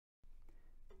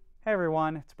Hey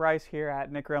everyone, it's Bryce here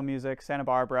at Nick Rail Music, Santa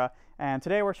Barbara, and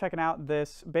today we're checking out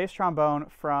this bass trombone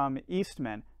from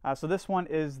Eastman. So this one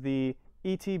is the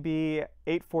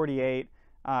ETB-848.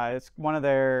 It's one of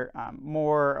their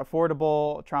more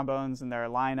affordable trombones in their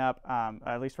lineup,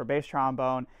 at least for bass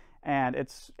trombone, and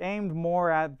it's aimed more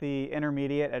at the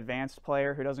intermediate advanced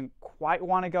player who doesn't quite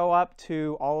want to go up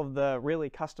to all of the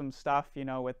really custom stuff, you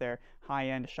know, with their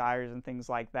high-end shires and things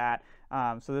like that.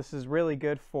 So this is really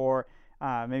good for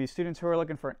maybe students who are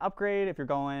looking for an upgrade. If you're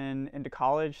going into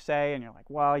college, say, and you're like,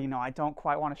 well, you know, I don't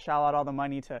quite want to shell out all the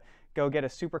money to go get a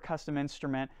super custom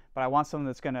instrument, but I want something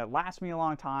that's going to last me a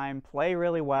long time, play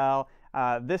really well.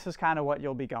 This is kind of what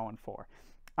you'll be going for.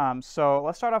 So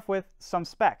let's start off with some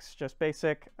specs, just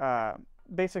basic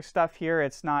stuff here.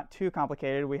 It's not too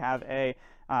complicated. We have a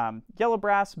yellow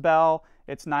brass bell.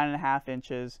 It's 9.5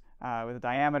 inches with a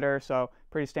diameter, so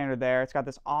pretty standard there. It's got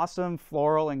this awesome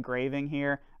floral engraving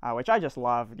here, which I just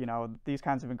love. You know, these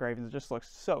kinds of engravings just look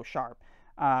so sharp.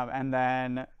 And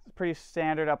then pretty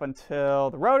standard up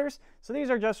until the rotors. So these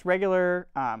are just regular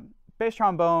bass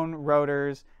trombone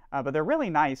rotors, but they're really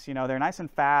nice. You know, they're nice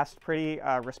and fast, pretty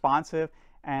responsive,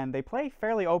 and they play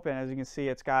fairly open. As you can see,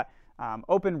 it's got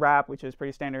open wrap, which is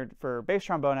pretty standard for bass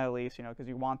trombone at least, you know, because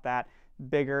you want that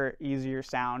bigger, easier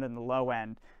sound in the low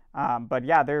end. But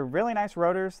yeah, they're really nice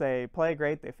rotors. They play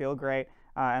great, they feel great.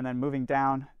 And then moving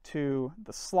down to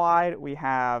the slide, we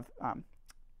have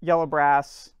yellow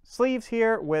brass sleeves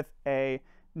here with a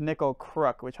nickel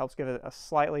crook, which helps give it a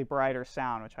slightly brighter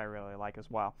sound, which I really like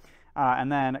as well.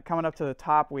 And then coming up to the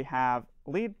top, we have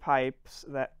lead pipes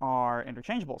that are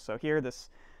interchangeable. So here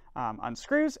this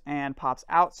unscrews and pops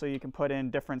out, so you can put in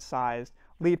different sized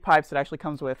lead pipes. It actually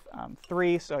comes with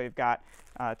 3, so you've got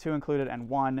 2 included and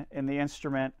 1 in the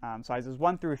instrument. Sizes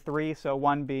 1 through 3, so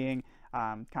 1 being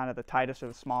kind of the tightest or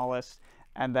the smallest,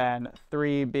 and then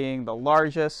 3 being the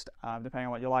largest, depending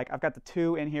on what you like. I've got the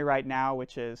 2 in here right now,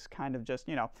 which is kind of just,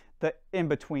 you know, the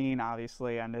in-between,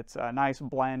 obviously, and it's a nice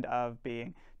blend of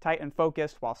being tight and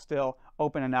focused while still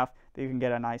open enough that you can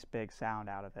get a nice big sound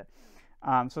out of it.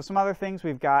 So some other things,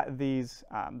 we've got these,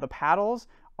 the paddles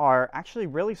are actually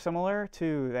really similar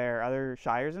to their other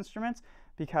shires instruments,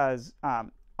 because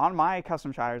on my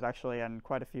custom shires, actually, and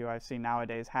quite a few I've seen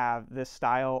nowadays, have this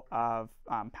style of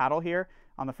paddle here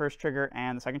on the first trigger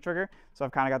and the second trigger. So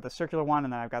I've kind of got the circular one,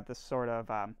 and then I've got this sort of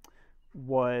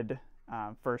wood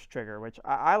first trigger, which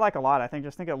I like a lot. I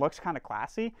just think it looks kind of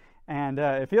classy, and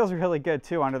it feels really good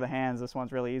too under the hands. This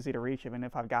one's really easy to reach, even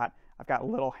if I've got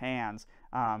little hands.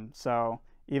 So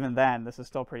even then, this is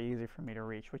still pretty easy for me to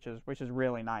reach, which is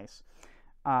really nice.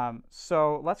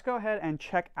 So let's go ahead and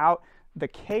check out the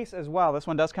case as well. This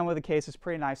one does come with a case. It's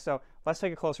pretty nice. So let's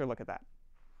take a closer look at that.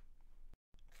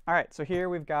 All right, so here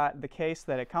we've got the case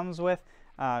that it comes with.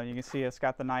 You can see it's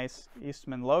got the nice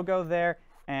Eastman logo there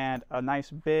and a nice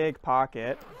big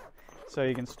pocket, so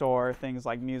you can store things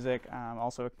like music.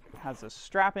 Also has a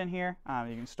strap in here.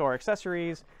 You can store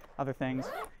accessories, other things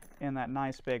in that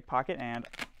nice big pocket. And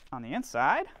on the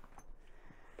inside,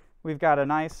 we've got a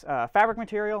nice fabric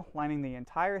material lining the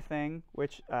entire thing,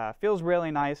 which feels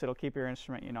really nice. It'll keep your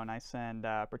instrument, you know, nice and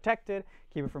protected,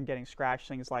 keep it from getting scratched,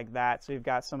 things like that. So you've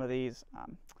got some of these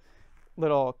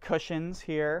little cushions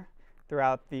here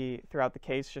throughout the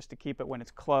case, just to keep it when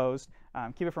it's closed,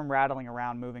 keep it from rattling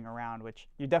around, moving around, which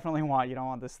you definitely want. You don't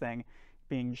want this thing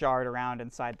being jarred around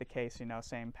inside the case. You know,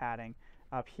 same padding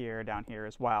up here, down here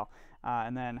as well.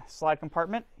 And then slide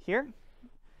compartment here.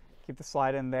 Keep the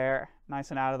slide in there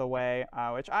nice and out of the way,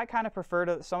 which I kind of prefer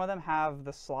to. Some of them have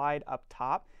the slide up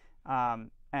top,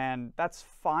 and that's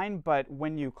fine, but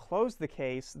when you close the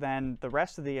case, then the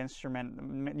rest of the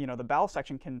instrument, you know, the bell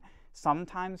section can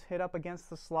sometimes hit up against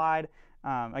the slide.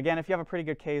 Again, if you have a pretty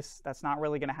good case, that's not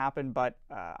really going to happen, but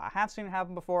I have seen it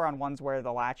happen before on ones where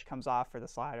the latch comes off for the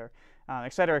slider,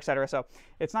 et cetera, et cetera. So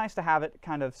it's nice to have it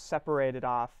kind of separated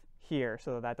off here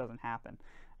so that doesn't happen.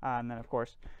 And then, of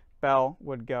course, bell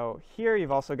would go here.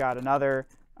 You've also got another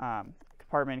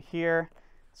compartment here,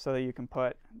 so that you can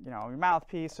put, you know, your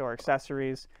mouthpiece or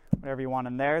accessories, whatever you want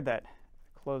in there, that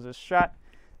closes shut,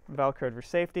 velcroed for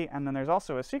safety. And then there's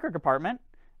also a secret compartment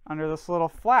under this little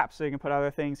flap, so you can put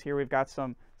other things here. We've got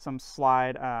some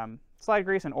slide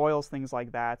grease and oils, things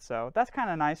like that. So that's kind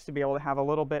of nice to be able to have a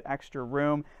little bit extra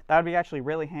room. That would be actually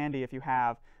really handy if you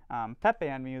have pep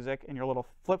band music in your little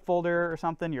flip folder or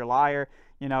something, your lyre.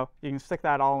 You know, you can stick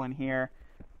that all in here,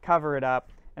 cover it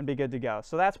up, and be good to go.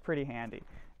 So that's pretty handy.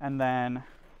 And then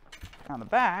on the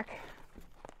back,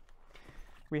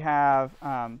 we have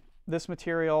this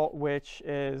material, which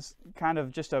is kind of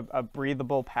just a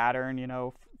breathable pattern, you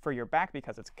know, for your back,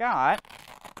 because it's got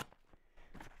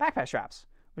backpack straps,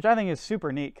 which I think is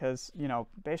super neat because, you know,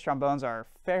 bass trombones are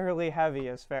fairly heavy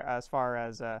as far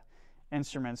as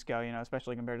instruments go, you know,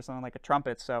 especially compared to something like a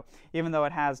trumpet. So even though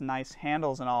it has nice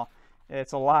handles and all,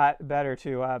 it's a lot better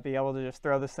to be able to just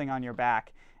throw this thing on your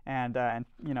back and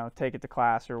you know, take it to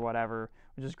class or whatever,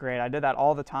 which is great. I did that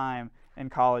all the time in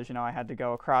college. You know, I had to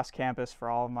go across campus for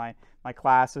all of my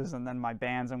classes and then my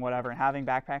bands and whatever, and having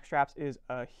backpack straps is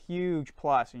a huge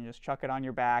plus. You just chuck it on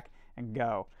your back and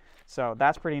go. So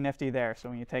that's pretty nifty there. So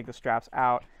when you take the straps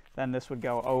out, then this would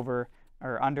go over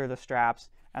or under the straps,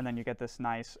 and then you get this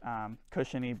nice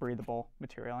cushiony, breathable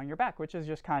material on your back, which is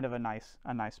just kind of a nice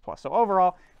plus. So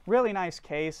overall, really nice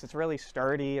case. It's really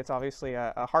sturdy. It's obviously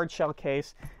a hard shell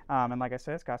case, and like I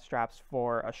said, it's got straps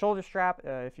for a shoulder strap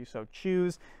if you so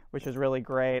choose, which is really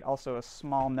great. Also, a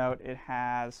small note, it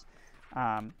has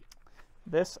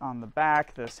this on the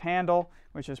back, this handle,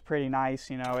 which is pretty nice.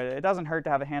 You know, it doesn't hurt to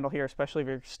have a handle here, especially if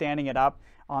you're standing it up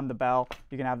on the bell.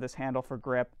 You can have this handle for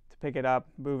grip to pick it up,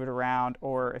 move it around,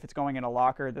 or if it's going in a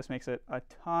locker, this makes it a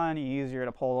ton easier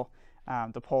to pull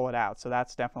it out. So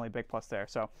that's definitely a big plus there.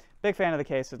 So big fan of the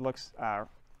case. It looks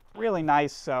really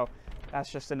nice. So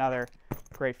that's just another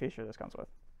great feature this comes with.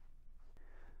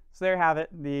 So there you have it,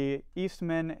 the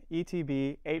Eastman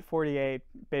ETB-848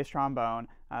 bass trombone.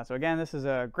 So again, this is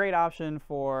a great option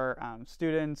for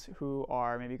students who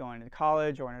are maybe going to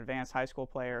college, or an advanced high school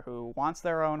player who wants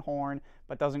their own horn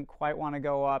but doesn't quite want to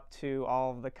go up to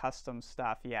all of the custom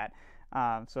stuff yet.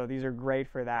 So these are great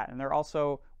for that. And they're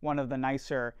also one of the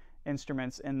nicer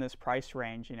instruments in this price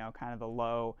range, you know, kind of the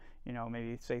low, you know,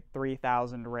 maybe say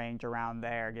 3,000 range, around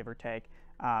there, give or take.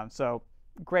 So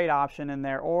great option in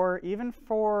there. Or even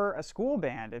for a school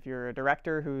band, if you're a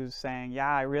director who's saying,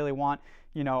 yeah, I really want,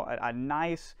 you know, a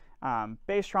nice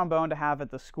bass trombone to have at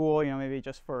the school, you know, maybe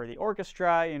just for the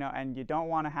orchestra, you know, and you don't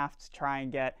want to have to try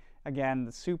and get, again,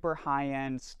 the super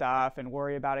high-end stuff and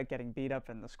worry about it getting beat up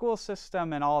in the school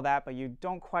system and all that, but you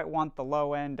don't quite want the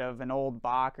low end of an old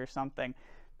Bach or something.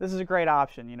 This is a great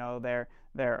option. You know, they're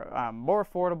more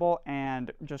affordable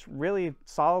and just really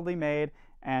solidly made,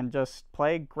 and just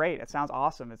play great. It sounds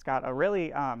awesome. It's got a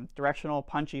really directional,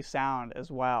 punchy sound as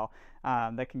well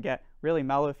that can get really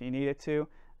mellow if you need it to.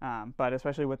 But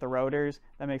especially with the rotors,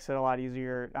 that makes it a lot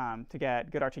easier to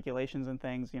get good articulations and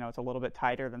things. You know, it's a little bit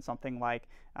tighter than something like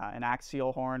an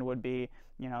axial horn would be.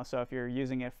 You know, so if you're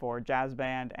using it for jazz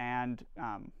band and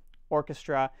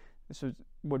orchestra, this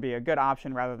would be a good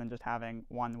option rather than just having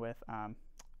one with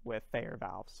Thayer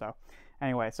valves. So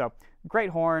anyway, so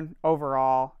great horn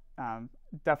overall.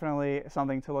 Definitely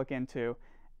something to look into.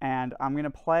 And I'm going to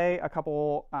play a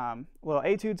couple little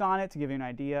etudes on it to give you an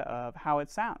idea of how it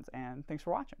sounds. And thanks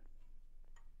for watching.